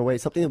 We're giving away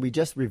something that we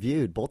just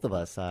reviewed. Both of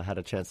us had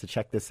a chance to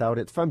check this out.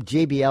 It's from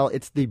JBL.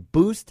 It's the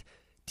Boost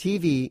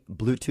TV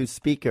Bluetooth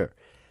speaker.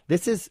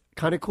 This is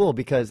kind of cool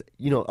because,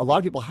 a lot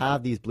of people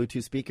have these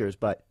Bluetooth speakers,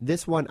 but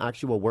this one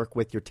actually will work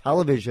with your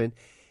television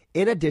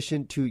in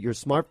addition to your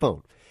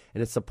smartphone.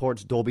 And it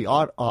supports Dolby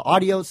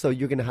audio, so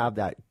you're going to have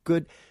that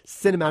good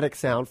cinematic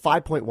sound,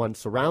 5.1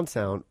 surround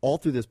sound, all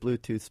through this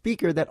Bluetooth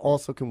speaker that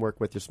also can work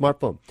with your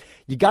smartphone.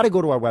 You got to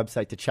go to our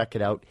website to check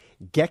it out,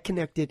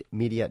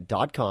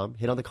 getconnectedmedia.com.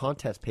 Hit on the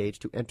contest page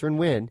to enter and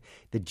win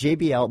the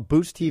JBL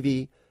Boost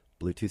TV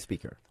Bluetooth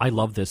speaker. I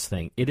love this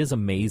thing. It is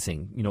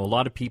amazing. A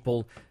lot of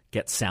people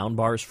get sound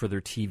bars for their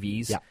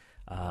TVs. Yeah.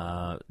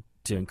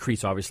 To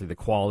increase, obviously, the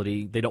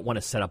quality. They don't want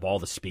to set up all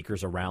the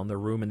speakers around their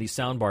room, and these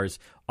sound bars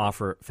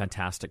offer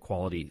fantastic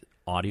quality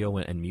audio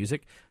and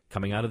music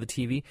coming out of the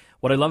TV.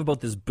 What I love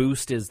about this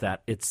Boost is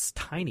that it's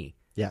tiny.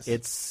 Yes.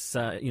 It's,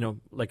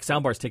 like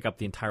sound bars take up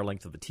the entire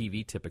length of the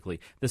TV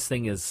typically. This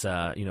thing is,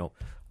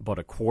 about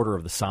a quarter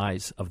of the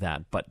size of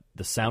that, but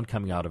the sound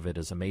coming out of it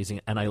is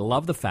amazing. And I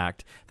love the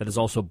fact that it's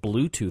also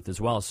Bluetooth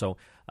as well. So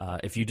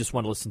if you just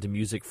want to listen to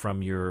music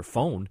from your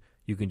phone,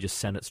 you can just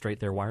send it straight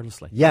there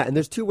wirelessly. Yeah, and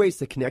there's two ways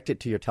to connect it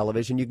to your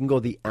television. You can go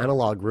the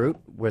analog route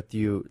with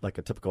like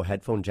a typical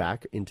headphone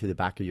jack into the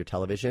back of your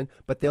television,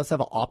 but they also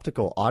have an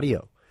optical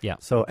audio. Yeah.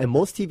 So, and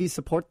most TVs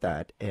support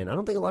that, and I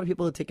don't think a lot of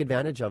people take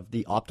advantage of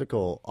the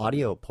optical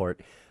audio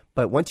port.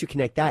 But once you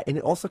connect that, and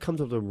it also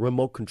comes with a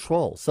remote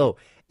control. So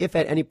if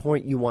at any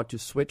point you want to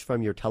switch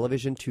from your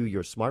television to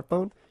your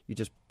smartphone, you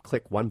just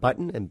click one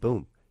button and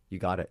boom, you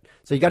got it.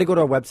 So you got to go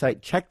to our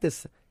website, check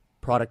this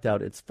product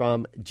out. It's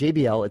from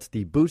JBL. It's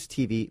the Boost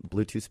TV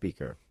Bluetooth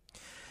speaker.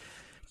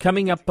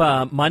 Coming up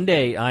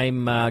Monday,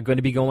 I'm going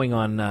to be going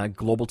on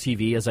Global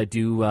TV as I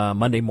do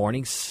Monday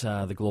mornings,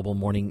 the Global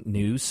Morning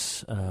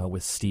News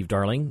with Steve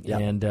Darling.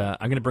 Yep. And I'm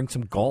going to bring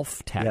some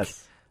golf tech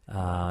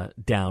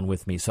down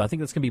with me. So I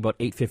think that's going to be about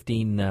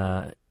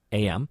 8:15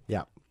 a.m.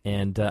 Yeah.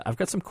 And I've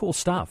got some cool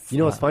stuff.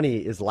 What's funny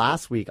is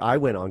last week I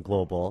went on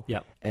Global,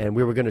 and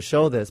we were going to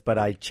show this, but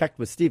I checked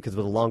with Steve because it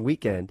was a long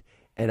weekend.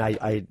 And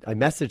I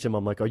messaged him.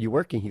 I'm like, are you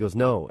working? He goes,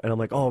 no. And I'm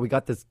like, oh, we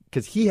got this.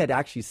 Because he had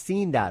actually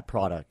seen that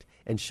product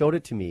and showed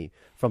it to me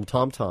from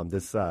TomTom,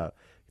 this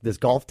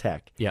golf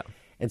tech. Yeah.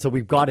 And so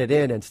we got it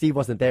in, and Steve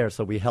wasn't there,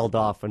 so we held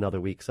off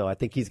another week. So I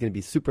think he's going to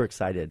be super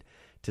excited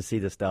to see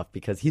this stuff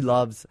because he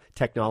loves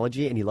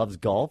technology and he loves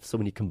golf. So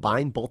when you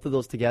combine both of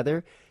those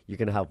together, you're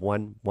going to have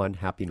one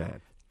happy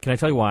man. Can I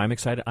tell you why I'm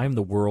excited? I'm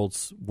the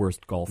world's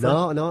worst golfer.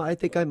 No, I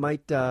think I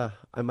might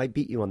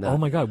beat you on that. Oh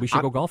my God, we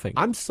should go golfing.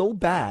 I'm so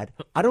bad.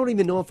 I don't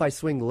even know if I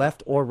swing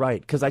left or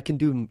right because I can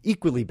do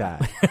equally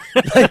bad.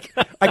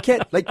 I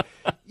can't.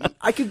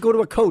 I could go to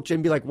a coach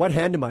and be like, "What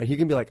hand am I?" He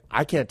can be like,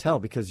 "I can't tell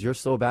because you're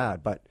so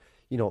bad." But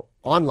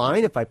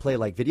online, if I play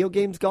like video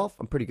games golf,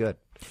 I'm pretty good.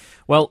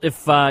 Well,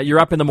 if you're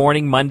up in the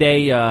morning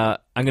Monday, I'm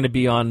going to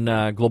be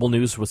on Global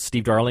News with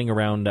Steve Darling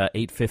around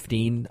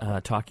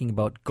 8:15, talking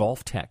about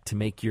golf tech to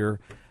make your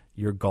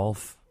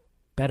golf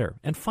better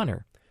and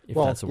funner. If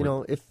that's a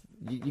word. If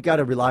you got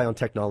to rely on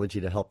technology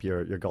to help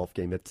your golf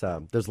game, it's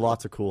there's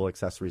lots of cool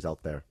accessories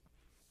out there.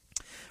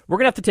 We're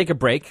going to have to take a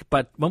break,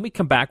 but when we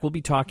come back, we'll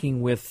be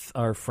talking with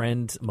our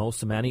friend Mo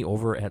Samani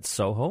over at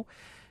Soho,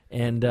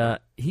 and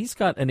he's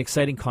got an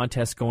exciting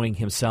contest going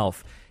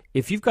himself.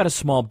 If you've got a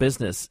small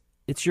business,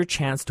 it's your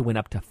chance to win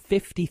up to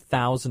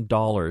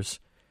 $50,000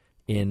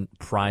 in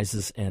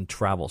prizes and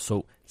travel.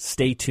 So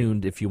stay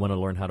tuned if you want to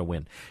learn how to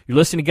win. You're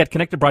listening to Get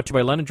Connected, brought to you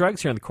by London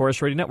Drugs here on the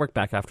Chorus Radio Network.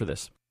 Back after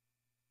this.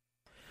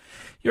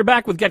 You're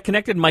back with Get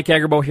Connected. Mike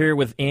Agerbo here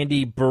with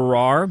Andy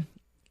Barrar.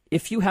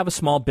 If you have a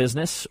small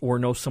business or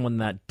know someone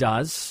that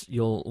does,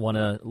 you'll want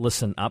to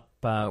listen up.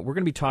 We're going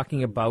to be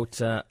talking about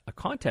a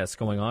contest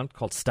going on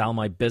called Style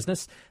My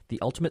Business,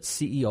 the ultimate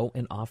CEO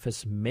and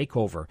office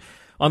makeover.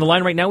 On the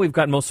line right now, we've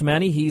got Mo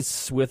Samani.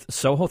 He's with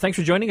Soho. Thanks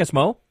for joining us,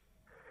 Mo.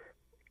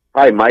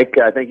 Hi, Mike.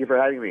 Thank you for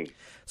having me.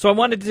 So I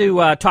wanted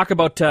to talk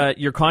about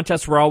your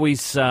contest. We're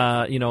always,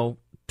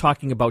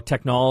 talking about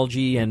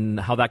technology and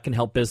how that can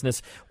help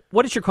business.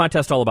 What is your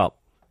contest all about?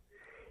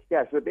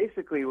 Yeah, so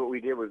basically what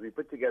we did was we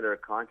put together a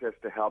contest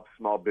to help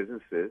small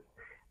businesses.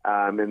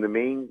 And the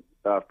main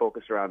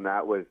focus around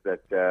that was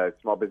that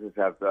small businesses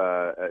have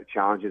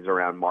challenges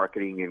around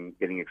marketing and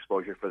getting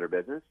exposure for their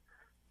business.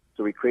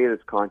 So we created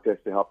this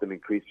contest to help them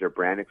increase their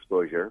brand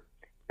exposure.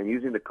 And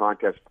using the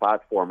contest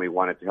platform, we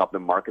wanted to help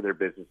them market their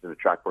business and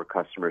attract more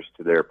customers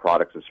to their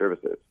products and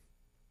services.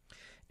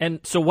 And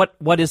so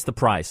what is the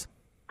prize?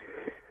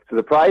 So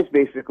the prize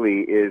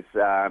basically is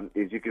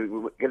you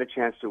can get a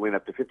chance to win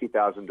up to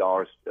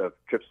 $50,000 of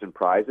trips and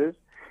prizes.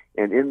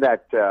 And in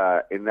that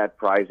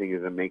prizing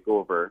is a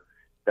makeover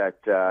that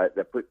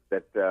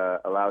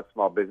allows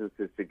small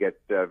businesses to get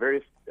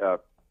various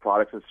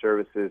products and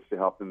services to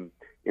help them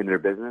in their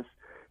business.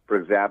 For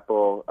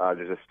example,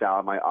 there's a Style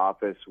in My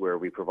Office where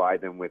we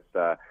provide them with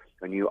a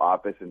new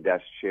office and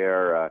desk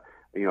chair,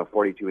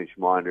 42-inch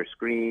monitor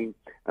screen,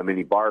 a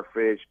mini bar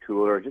fridge,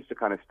 cooler, just to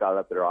kind of style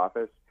up their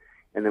office.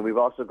 And then we've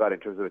also got, in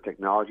terms of a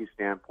technology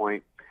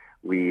standpoint,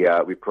 we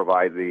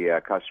provide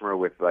the customer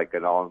with like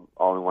an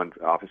all-in-one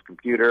office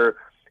computer,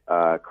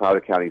 cloud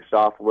accounting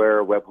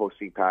software, web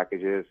hosting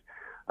packages,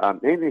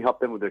 anything to help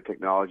them with their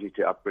technology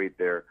to upgrade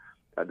their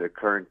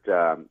current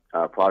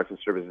products and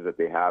services that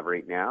they have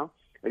right now,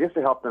 and just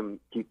to help them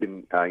keep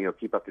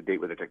up to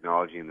date with their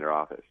technology in their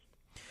office.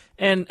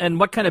 And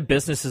what kind of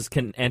businesses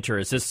can enter?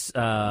 Is this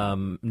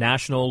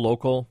national,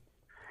 local?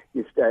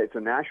 It's a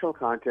national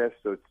contest,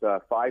 so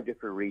it's 5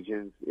 different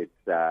regions. It's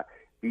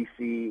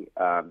BC,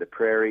 the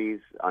Prairies,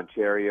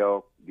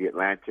 Ontario, the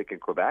Atlantic, and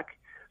Quebec.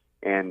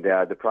 And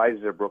the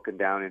prizes are broken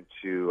down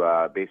into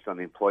based on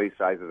the employee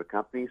size of the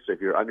company. So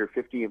if you're under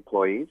 50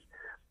 employees,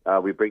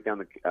 we break down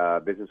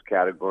the business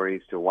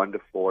categories to 1 to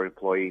 4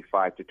 employee,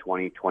 5 to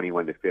 20,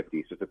 21 to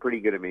 50. So it's a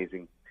pretty good,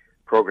 amazing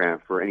program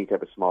for any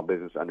type of small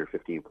business under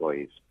 50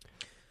 employees.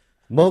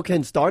 Mo,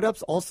 can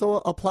startups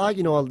also apply?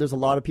 There's a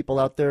lot of people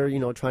out there,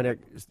 trying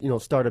to,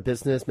 start a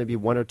business, maybe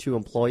 1 or 2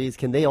 employees.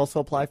 Can they also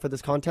apply for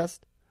this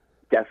contest?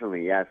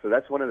 Definitely, yeah. So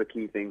that's one of the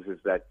key things is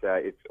that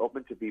it's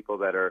open to people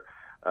that are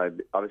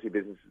obviously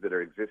businesses that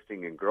are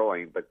existing and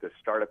growing, but the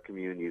startup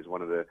community is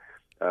one of the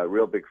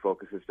real big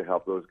focuses to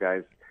help those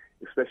guys,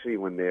 especially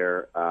when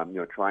they're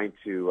trying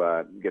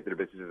to get their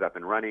businesses up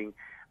and running.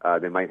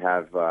 They might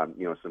have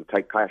some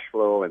tight cash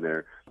flow and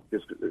they're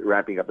just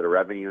ramping up their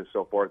revenue and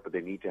so forth, but they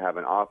need to have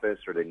an office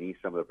or they need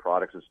some of the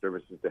products and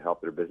services to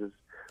help their business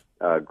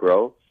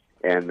grow,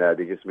 and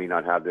they just may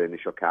not have the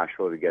initial cash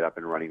flow to get up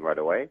and running right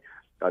away.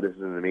 This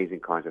is an amazing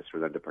contest for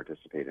them to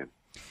participate in.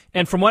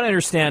 And from what I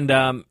understand,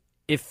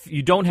 if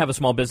you don't have a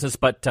small business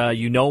but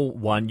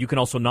one, you can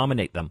also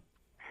nominate them.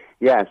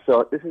 Yeah,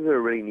 so this is a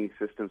really neat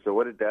system. So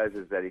what it does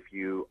is that if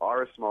you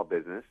are a small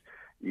business,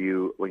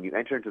 when you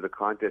enter into the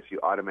contest, you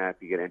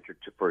automatically get entered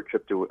for a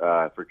trip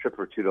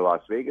or two to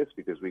Las Vegas,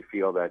 because we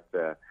feel that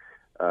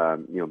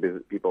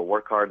business people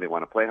work hard, they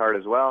want to play hard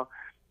as well.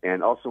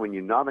 And also, when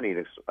you nominate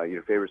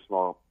your favorite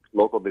small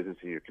local business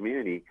in your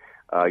community,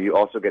 you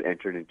also get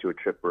entered into a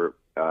trip or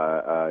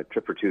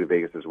two to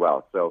Vegas as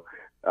well. So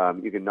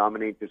you can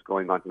nominate just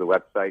going onto the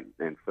website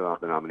and fill out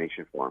the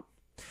nomination form.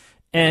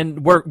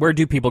 And where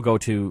do people go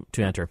to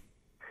enter?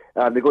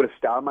 They go to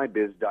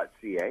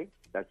stylemybiz.ca.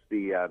 That's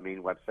the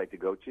main website to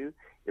go to.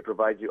 It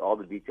provides you all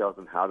the details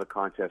on how the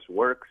contest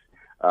works.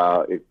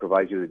 It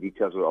provides you the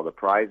details with all the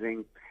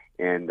prizing,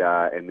 and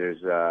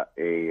there's a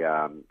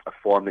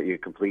form that you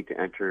complete to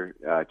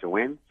enter to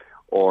win,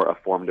 or a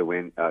form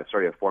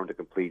to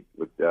complete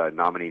with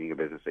nominating a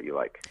business that you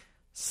like.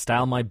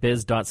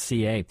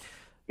 stylemybiz.ca.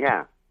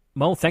 Yeah.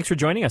 Mo, thanks for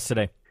joining us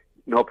today.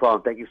 No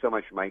problem. Thank you so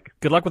much, Mike.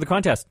 Good luck with the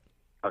contest.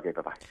 Okay,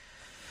 bye-bye.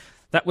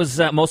 That was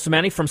Mo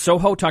Somani from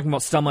Soho talking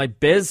about Style My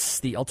Biz,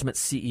 the ultimate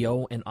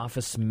CEO and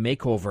office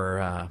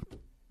makeover,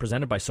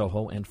 presented by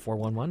Soho and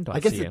 411.ca. I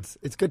guess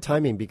it's good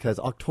timing because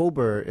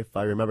October, if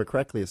I remember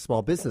correctly, is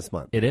Small Business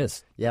Month. It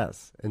is.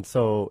 Yes. And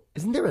so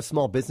isn't there a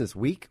Small Business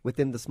Week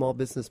within the Small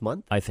Business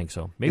Month? I think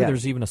so. Maybe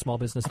there's even a Small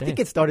Business Day. I think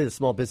it started as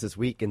Small Business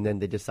Week, and then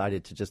they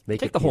decided to just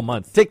take the whole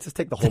month. Take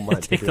the whole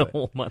month. Take the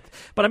whole month.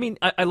 But I mean,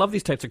 I love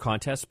these types of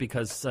contests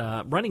because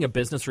running a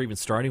business or even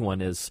starting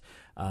one is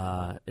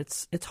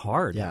it's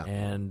hard. Yeah.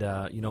 And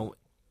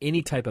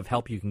any type of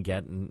help you can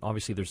get, and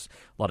obviously there's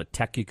a lot of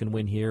tech you can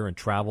win here, and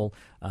travel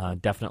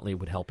definitely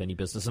would help any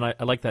business. And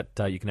I like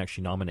that you can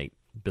actually nominate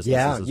businesses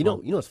as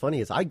well. You know what's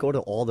funny is I go to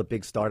all the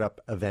big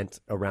startup events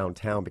around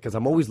town because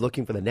I'm always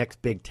looking for the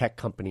next big tech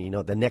company,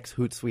 the next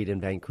Hootsuite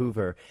in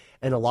Vancouver,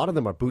 and a lot of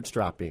them are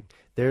bootstrapping.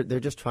 They're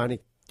just trying to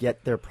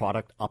get their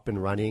product up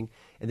and running,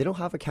 and they don't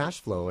have a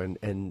cash flow,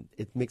 and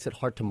it makes it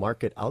hard to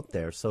market out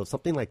there. So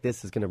something like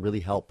this is going to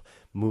really help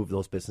move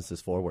those businesses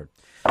forward.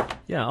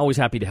 Yeah, always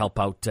happy to help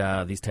out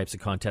these types of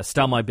contests.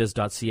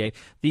 StyleMyBiz.ca.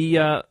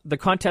 The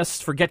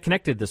contests for Get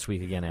Connected this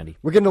week again, Andy.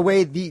 We're giving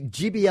away the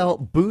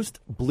JBL Boost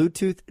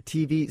Bluetooth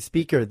TV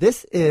speaker.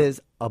 This is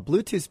a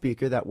Bluetooth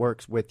speaker that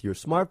works with your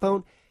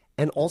smartphone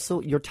and also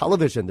your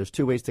television. There's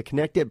 2 ways to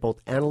connect it, both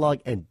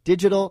analog and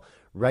digital,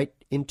 right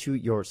into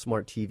your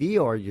smart TV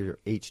or your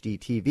HD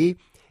TV.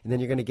 And then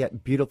you're going to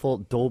get beautiful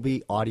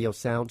Dolby audio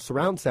sound,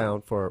 surround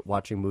sound for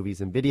watching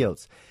movies and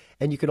videos.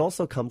 And you can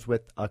also comes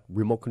with a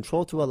remote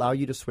control to allow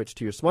you to switch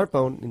to your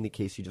smartphone in the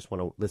case you just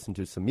want to listen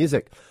to some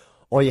music.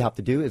 All you have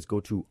to do is go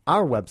to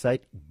our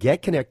website,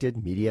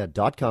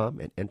 getconnectedmedia.com,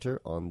 and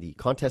enter on the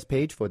contest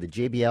page for the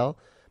JBL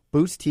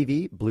Boost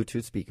TV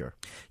Bluetooth speaker.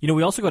 You know,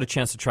 we also got a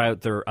chance to try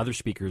out their other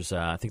speakers.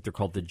 I think they're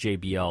called the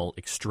JBL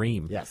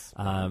Extreme. Yes.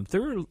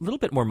 They're a little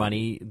bit more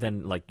money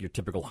than like your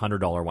typical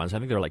 $100 ones. I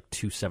think they're like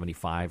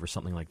 $275 or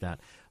something like that.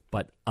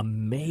 But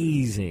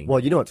amazing. Well,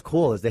 you know what's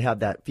cool is they have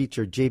that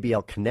feature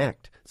JBL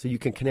Connect. So you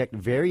can connect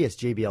various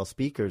JBL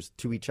speakers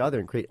to each other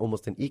and create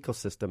almost an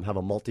ecosystem, have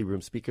a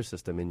multi-room speaker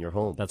system in your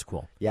home. That's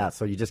cool. Yeah,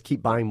 so you just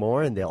keep buying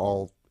more and they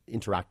all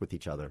interact with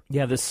each other.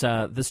 Yeah, this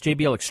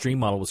JBL Extreme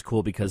model was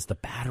cool because the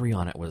battery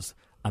on it was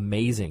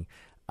amazing.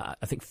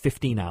 I think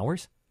 15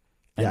 hours.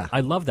 And yeah.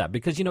 I love that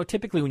because, you know,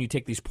 typically when you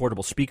take these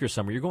portable speakers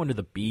somewhere, you're going to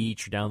the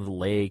beach or down to the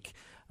lake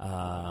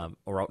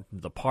or out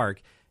to the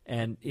park.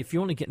 And if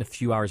you're only getting a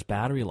few hours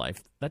battery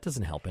life, that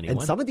doesn't help anyone.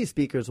 And some of these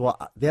speakers, well,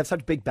 they have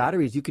such big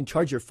batteries, you can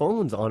charge your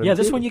phones on them. Yeah,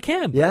 this too. one you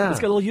can. Yeah. It's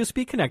got a little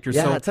USB connector.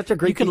 Yeah, so it's such a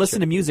great you can listen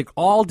feature. to music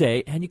all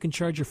day and you can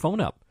charge your phone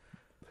up.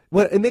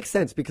 Well, it makes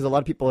sense because a lot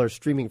of people are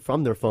streaming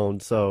from their phone,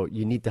 so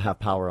you need to have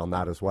power on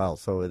that as well.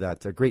 So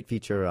that's a great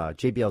feature.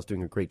 JBL is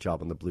doing a great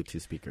job on the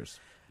Bluetooth speakers.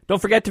 Don't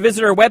forget to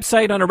visit our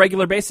website on a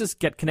regular basis,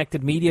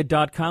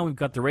 getconnectedmedia.com. We've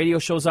got the radio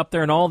shows up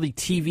there and all the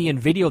TV and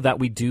video that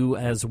we do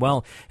as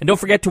well. And don't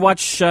forget to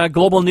watch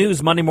Global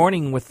News Monday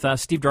morning with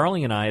Steve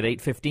Darling and I at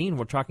 8:15.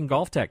 We're talking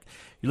Golf Tech.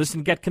 You're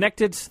listening to Get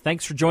Connected.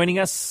 Thanks for joining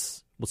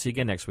us. We'll see you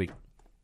again next week.